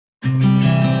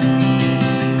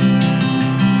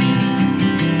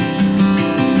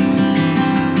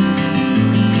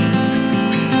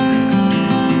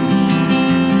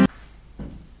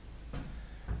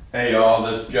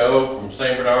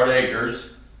acres.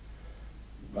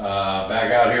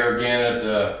 Back out here again at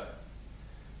the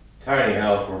tiny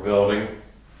house we're building,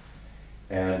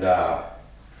 and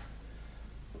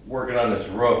working on this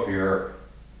roof here.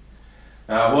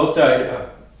 Now I will tell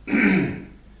you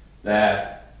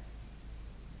that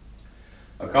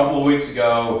a couple of weeks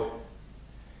ago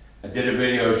I did a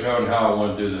video showing how I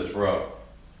want to do this roof,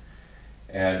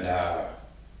 and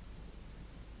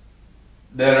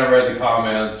then I read the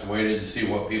comments, waited to see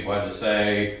what people had to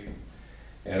say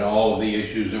and all of the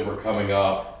issues that were coming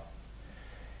up,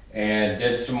 and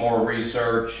did some more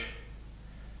research,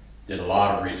 did a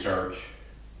lot of research,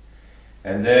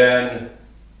 and then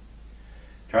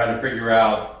tried to figure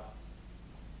out,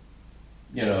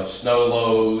 you know, snow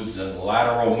loads and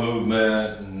lateral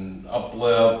movement and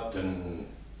uplift and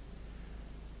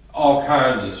all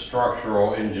kinds of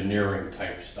structural engineering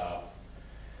type stuff.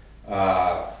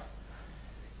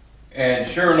 And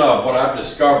sure enough, what I've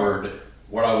discovered,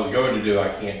 what I was going to do, I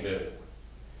can't do.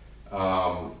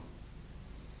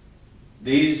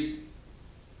 These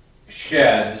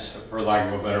sheds, for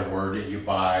lack of a better word, that you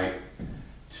buy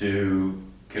to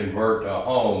convert a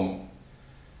home,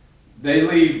 they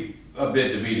leave a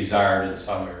bit to be desired in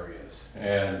some areas.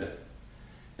 And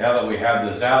now that we have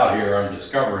this out here, I'm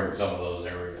discovering some of those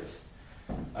areas.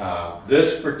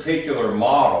 This particular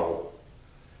model,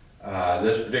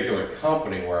 this particular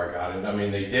company where I got it, I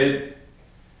mean, they did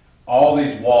all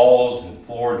these walls and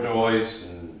floor joists,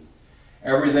 and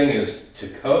everything is to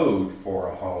code for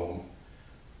a home,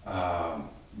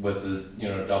 with the, you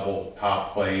know, double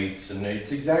top plates, and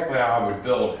it's exactly how I would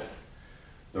build it.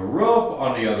 The roof,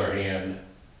 on the other hand,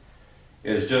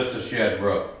 is just a shed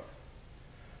roof.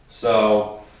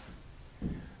 So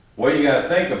what you got to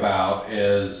think about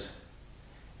is,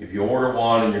 if you order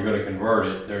one and you're going to convert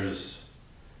it, there's,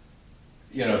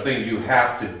 you know, things you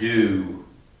have to do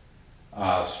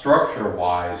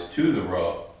structure-wise to the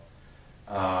roof,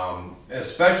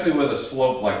 especially with a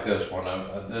slope like this one.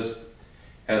 This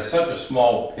has such a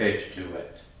small pitch to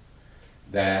it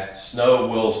that snow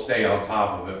will stay on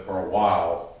top of it for a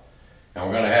while, and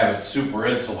we're going to have it super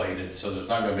insulated, so there's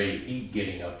not going to be heat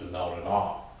getting up to melt it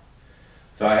off.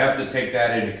 So I have to take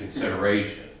that into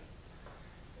consideration.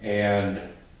 And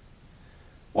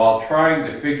while trying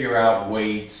to figure out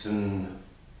weights and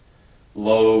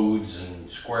loads and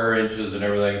square inches and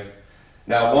everything.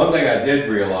 Now, one thing I did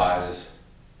realize,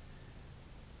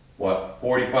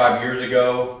 45 years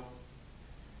ago,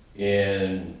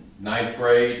 in 9th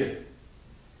grade,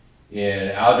 in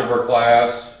algebra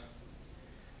class,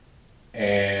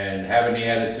 and having the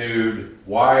attitude,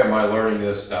 why am I learning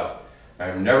this stuff?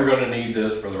 I'm never going to need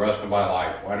this for the rest of my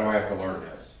life. Why do I have to learn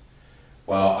this?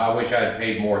 Well, I wish I had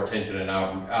paid more attention in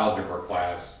algebra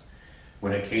class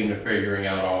when it came to figuring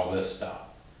out all this stuff.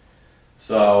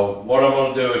 So what I'm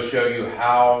going to do is show you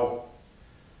how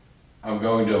I'm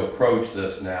going to approach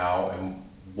this now and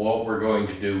what we're going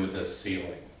to do with this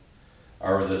ceiling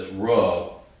or this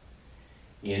roof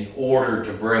in order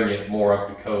to bring it more up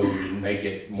to code and make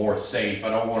it more safe. I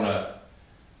don't want to,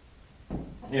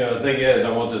 you know, the thing is,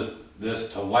 I want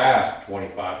this to last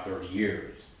 25, 30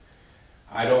 years.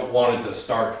 I don't want it to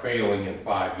start failing in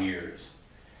 5 years.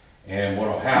 And what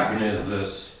will happen is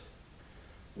this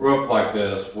roof like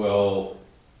this will,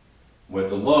 with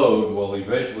the load, will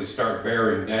eventually start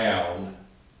bearing down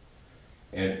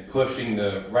and pushing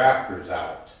the rafters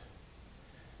out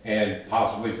and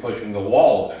possibly pushing the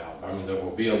walls out. I mean, there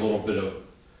will be a little bit of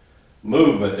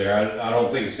movement there. I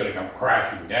don't think it's going to come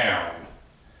crashing down,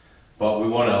 but we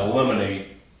want to eliminate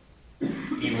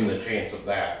even the chance of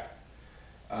that.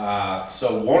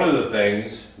 So one of the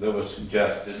things that was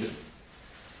suggested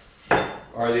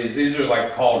are these are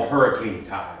like called hurricane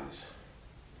ties.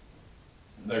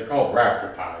 They're called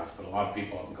rafter ties, but a lot of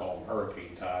people haven't called them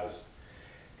hurricane ties.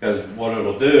 Because what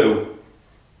it'll do,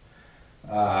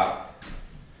 if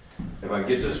I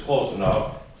get this close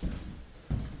enough,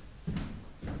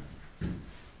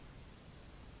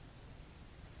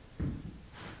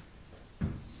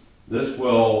 this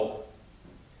will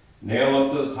nail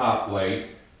up to the top plate,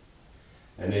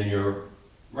 and then your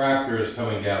rafter is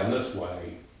coming down this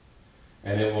way,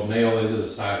 and it will nail into the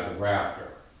side of the rafter.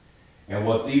 And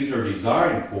what these are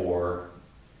designed for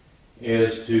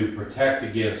is to protect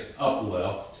against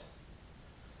uplift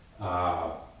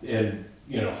in,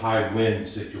 you know, high wind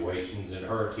situations in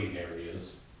hurricane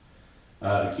areas,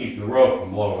 to keep the roof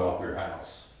from blowing off your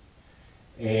house.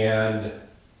 And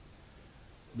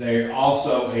they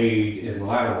also aid in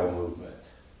lateral movement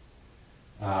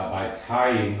by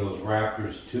tying those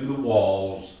rafters to the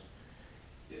walls.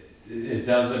 It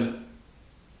doesn't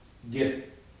get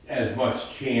as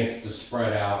much chance to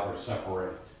spread out or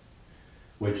separate.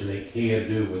 which they can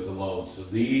do with the load. So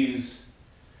these,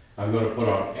 I'm going to put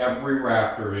on every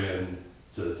rafter in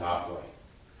to the top plate.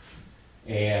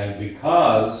 And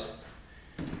because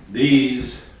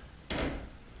these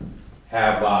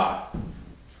have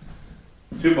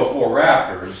 2x4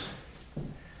 rafters,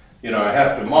 you know, I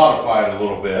have to modify it a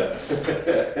little bit.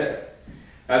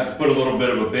 I have to put a little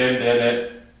bit of a bend in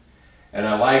it, and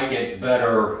I like it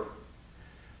better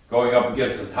going up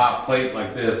against the top plate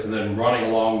like this and then running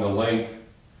along the length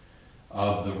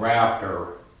of the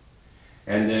rafter,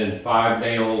 and then 5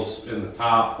 nails in the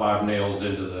top, 5 nails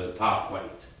into the top plate.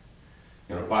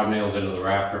 You know, 5 nails into the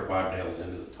rafter, 5 nails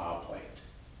into the top plate.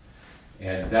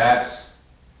 And that's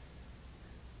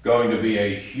going to be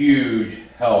a huge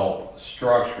help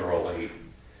structurally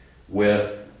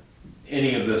with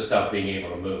any of this stuff being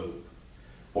able to move,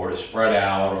 or to spread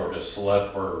out, or to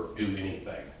slip, or do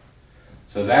anything.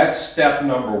 So that's step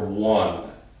number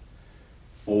 1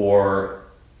 for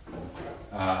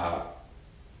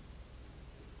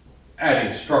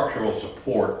adding structural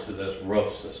support to this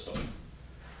roof system.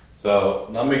 So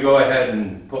let me go ahead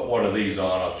and put one of these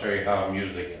on. I'll show you how I'm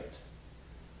using it.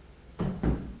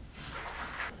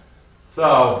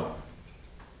 So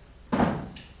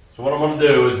what I'm going to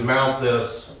do is mount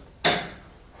this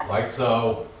like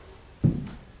so.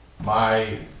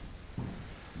 My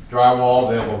drywall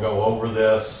then will go over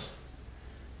this,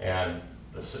 and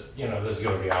this, you know, this is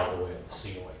going to be out of the way of the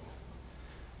ceiling.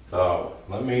 So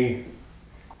let me,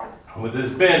 with this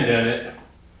bend in it,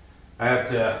 I have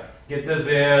to get this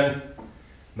in,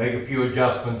 make a few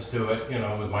adjustments to it, you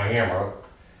know, with my hammer,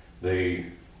 the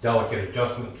delicate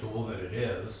adjustment tool that it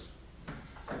is.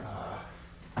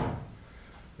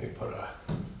 Let me put a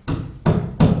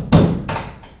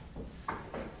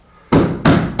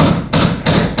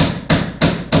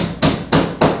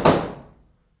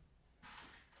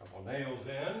couple nails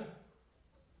in.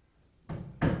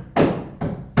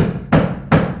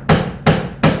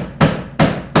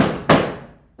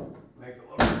 Make a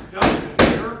little adjustment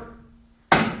here.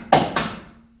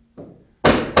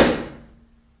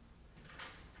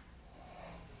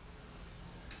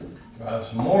 Got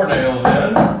some more nails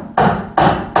in.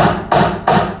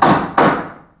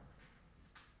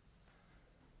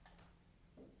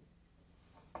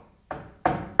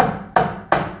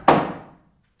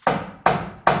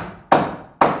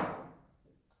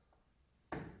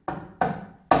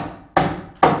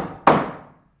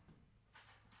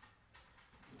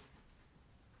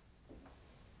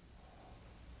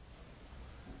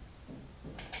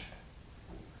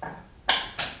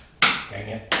 Dang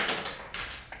it.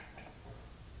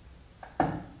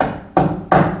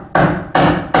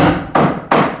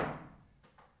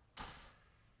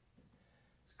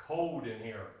 It's cold in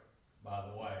here, by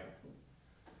the way.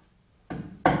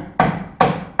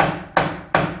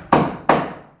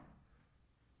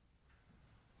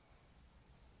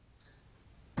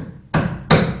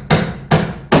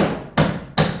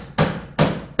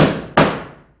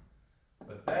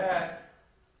 But that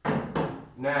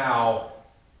now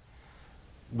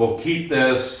will keep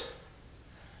this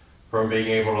from being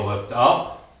able to lift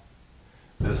up,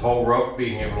 this whole roof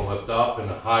being able to lift up in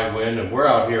a high wind. And we're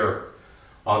out here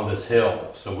on this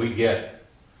hill, so we get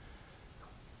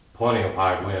plenty of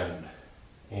high wind.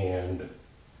 And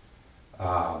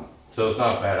so it's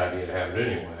not a bad idea to have it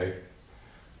anyway.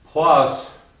 Plus,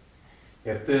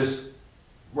 if this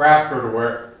rafter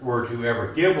were to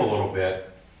ever give a little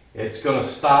bit, it's going to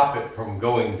stop it from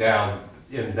going down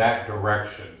in that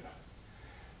direction,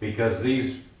 because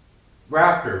these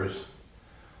rafters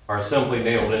are simply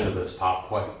nailed into this top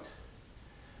plate.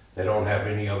 They don't have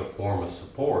any other form of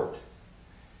support.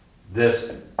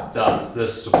 This does.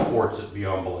 This supports it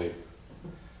beyond belief.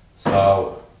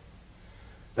 So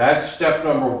that's step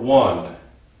number 1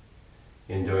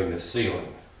 in doing the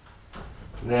ceiling.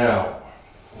 Now,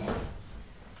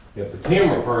 if the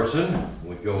camera person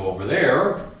would go over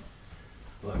there,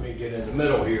 let me get in the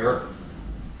middle here.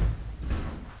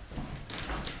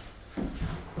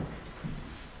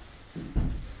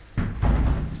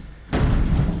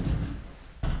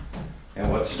 And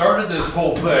what started this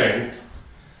whole thing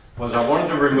was I wanted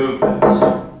to remove this.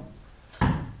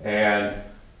 And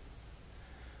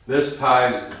this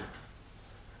ties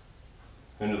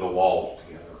into the walls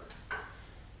together.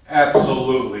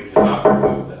 Absolutely cannot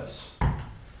remove this.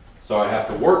 So I have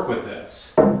to work with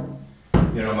this.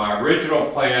 You know, my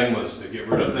original plan was to get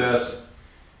rid of this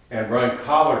and run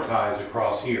collar ties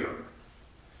across here.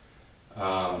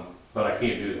 But I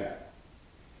can't do that.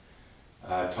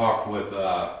 I talked with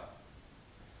a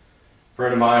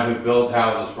friend of mine who builds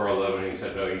houses for a living. He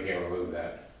said, no, you can't remove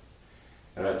that.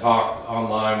 And I talked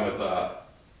online with a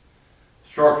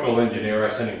structural engineer. I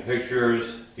sent him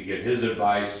pictures, to get his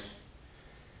advice,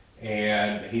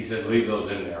 and he said leave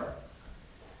those in there.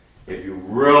 If you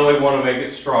really want to make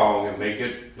it strong and make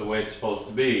it the way it's supposed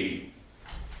to be,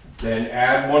 then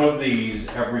add one of these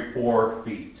every 4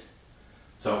 feet.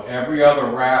 So every other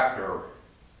rafter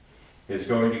is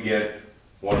going to get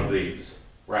one of these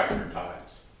rafter ties.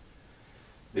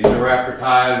 These are rafter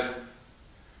ties.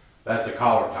 That's a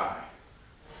collar tie.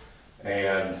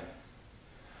 And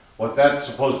what that's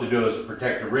supposed to do is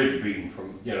protect the ridge beam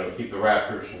from, keep the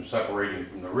rafters from separating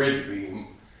from the ridge beam,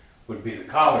 would be the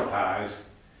collar ties.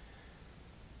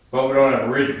 But we don't have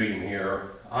a ridge beam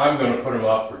here. I'm going to put them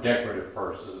up for decorative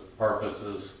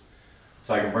purposes,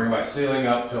 so I can bring my ceiling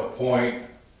up to a point,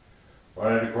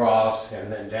 run it across,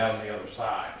 and then down the other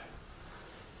side.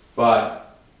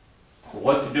 But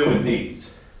what to do with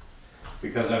these?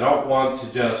 Because I don't want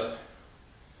to just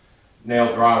nail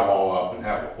drywall up and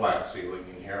have a flat ceiling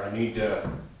in here. I need to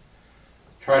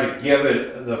try to give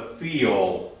it the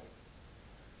feel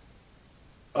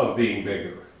of being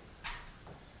bigger.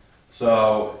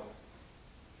 So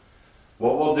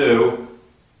what we'll do,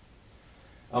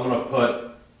 I'm going to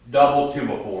put double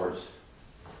 2x4s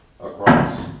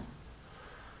across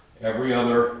every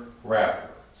other rafter.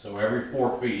 So every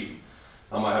 4 feet,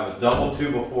 I'm going to have a double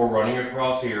 2x4 running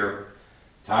across here,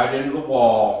 tied into the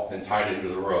wall and tied into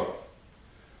the roof.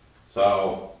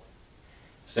 So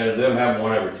instead of them having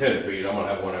one every 10 feet, I'm going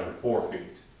to have one every 4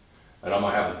 feet. And I'm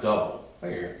going to have a double.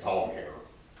 Look here, tall hair.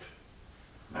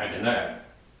 Imagine that.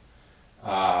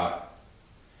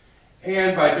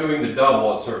 And by doing the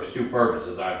double, it serves 2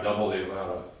 purposes. I double the amount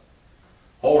of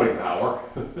holding power.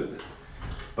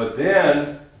 But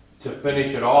then, to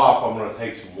finish it off, I'm going to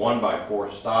take some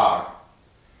 1x4 stock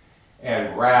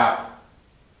and wrap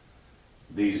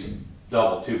these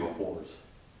double 2x4s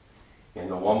in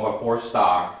the 1x4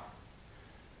 stock,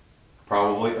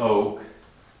 probably oak.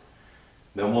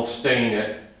 Then we'll stain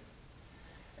it,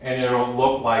 and it'll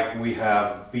look like we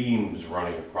have beams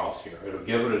running across here. It'll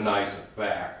give it a nice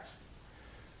effect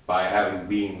by having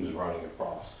beams running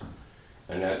across.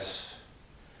 And that's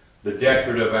the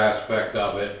decorative aspect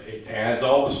of it. It adds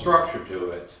all the structure to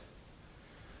it,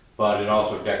 but it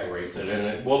also decorates it, and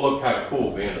it will look kind of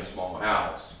cool being a small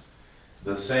house.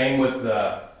 The same with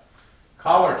the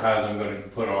collar ties I'm going to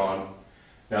put on.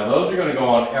 Now those are going to go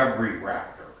on every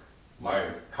rafter, my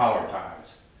collar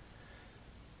ties.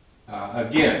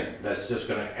 Again, that's just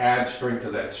going to add strength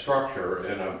to that structure,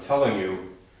 and I'm telling you,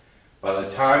 by the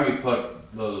time you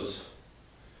put those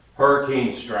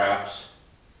hurricane straps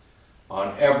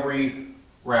on every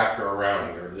rafter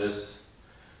around here,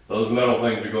 those metal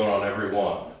things are going on every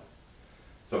one.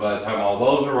 So by the time all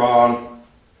those are on,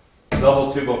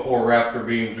 double 2x4 rafter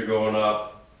beams are going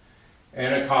up,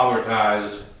 and a collar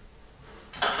ties,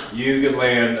 you could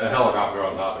land a helicopter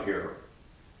on top of here.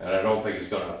 And I don't think it's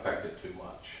going to affect it too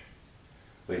much.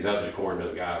 At least that's according to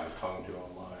the guy I was talking to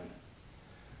online.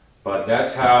 But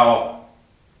that's how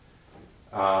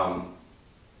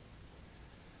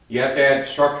you have to add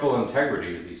structural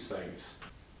integrity to these things.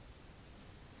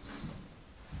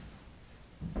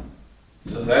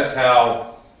 So that's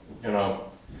how,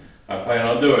 I plan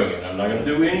on doing it. I'm not going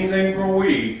to do anything for a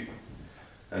week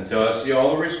until I see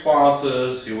all the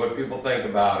responses, see what people think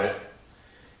about it.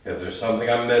 If there's something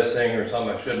I'm missing or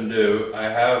something I shouldn't do, I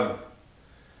have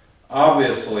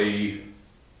obviously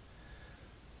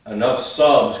enough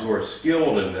subs who are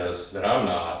skilled in this that I'm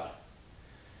not,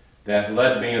 that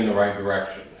led me in the right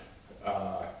direction.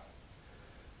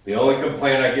 The only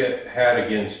complaint I had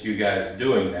against you guys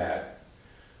doing that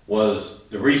was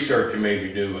the research you made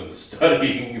me do and the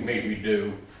studying you made me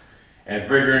do and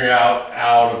figuring out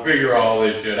how to figure all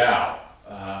this shit out.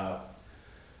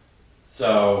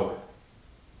 So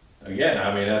again,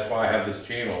 that's why I have this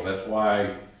channel. That's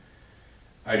why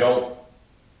I don't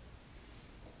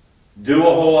do a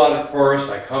whole lot at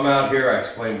first. I come out here, I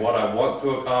explain what I want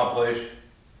to accomplish,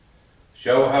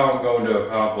 show how I'm going to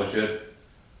accomplish it,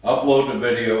 upload the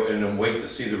video, and then wait to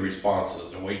see the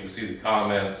responses and wait to see the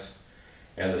comments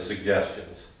and the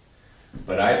suggestions.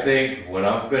 But I think when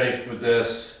I'm finished with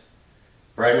this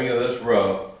framing of this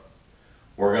roof,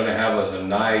 we're going to have us a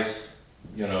nice,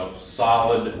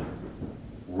 solid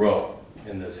roof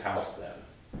in this house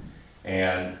then.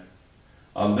 And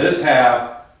on this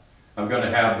half, I'm going to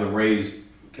have the raised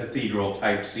cathedral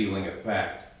type ceiling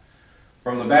effect.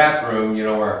 From the bathroom,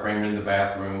 where I framed in the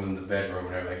bathroom and the bedroom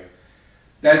and everything,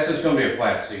 that's just going to be a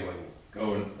flat ceiling.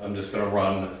 I'm just going to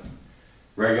run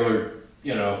regular,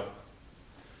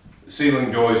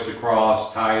 ceiling joists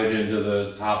across, tie it into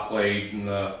the top plate and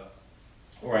the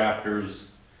rafters,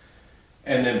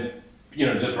 and then,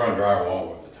 just run drywall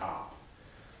over the top.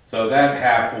 So that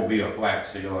half will be a flat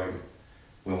ceiling.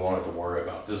 we wanted to worry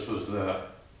about. This was the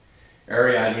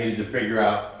area I needed to figure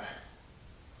out,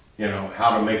 you know,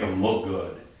 how to make them look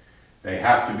good. They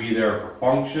have to be there for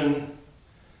function,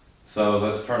 so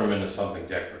let's turn them into something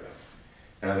decorative.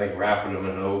 And I think wrapping them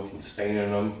in oak and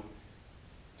staining them,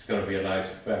 it's going to be a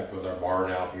nice effect with our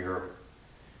barn out here.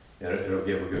 It'll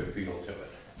give a good feel to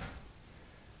it.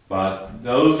 But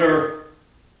those are,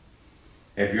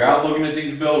 if you're out looking at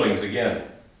these buildings, again,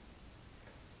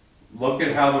 look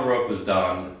at how the roof is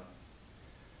done.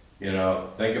 You know,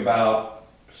 think about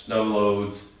snow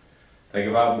loads, think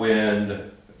about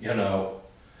wind, you know,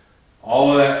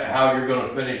 all of that, how you're going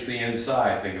to finish the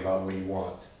inside, think about what you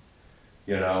want,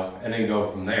 you know, and then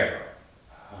go from there.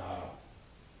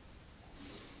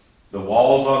 The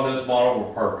walls on this model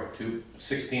were perfect,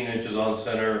 16 inches on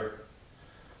center,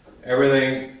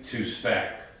 everything to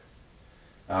spec.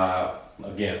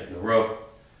 Again, the roof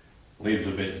leaves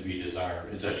a bit to be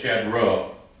desired. It's a shed roof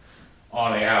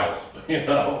on a house, you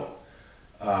know,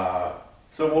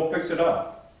 so we'll fix it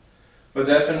up. But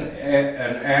that's an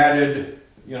added,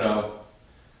 you know,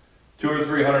 $200 or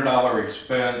 $300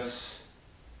 expense,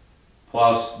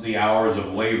 plus the hours of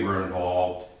labor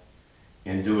involved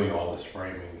in doing all this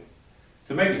framing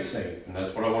to make it safe. And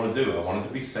that's what I want to do. I want it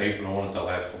to be safe, and I want it to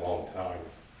last a long time.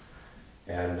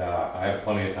 And I have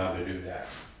plenty of time to do that.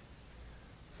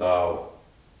 So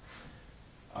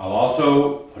I'll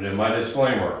also put in my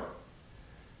disclaimer.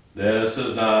 This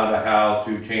is not a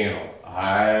how-to channel.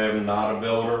 I'm not a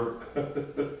builder.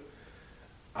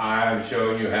 I'm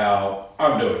showing you how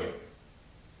I'm doing it.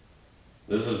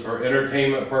 This is for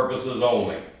entertainment purposes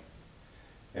only.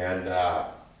 And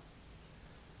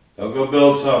don't go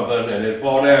build something and it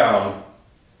fall down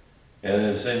and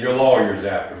then send your lawyers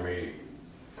after me,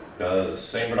 because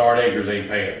St. Bernard Acres ain't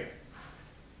paying.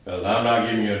 Because I'm not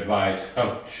giving you advice,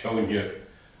 I'm showing you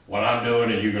what I'm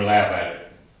doing and you can laugh at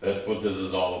it. That's what this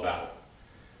is all about.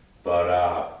 But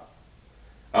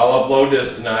I'll upload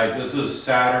this tonight. This is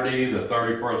Saturday, the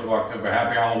 31st of October.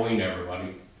 Happy Halloween,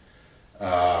 everybody.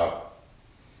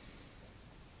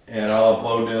 And I'll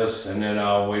upload this, and then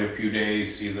I'll wait a few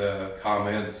days, see the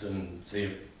comments, and see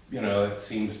if, you know, it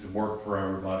seems to work for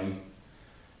everybody.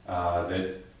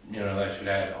 That, you know, that should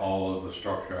add all of the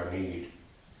structure I need.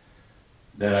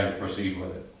 Then I can proceed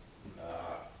with it.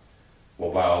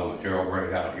 We'll buy all the material, bring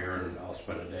it out here, and I'll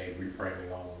spend a day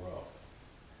reframing all the roof.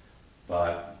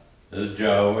 But this is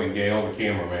Joe and Gail, the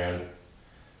cameraman,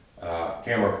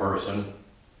 camera person,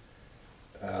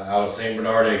 out of St.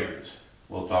 Bernard Acres.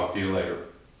 We'll talk to you later.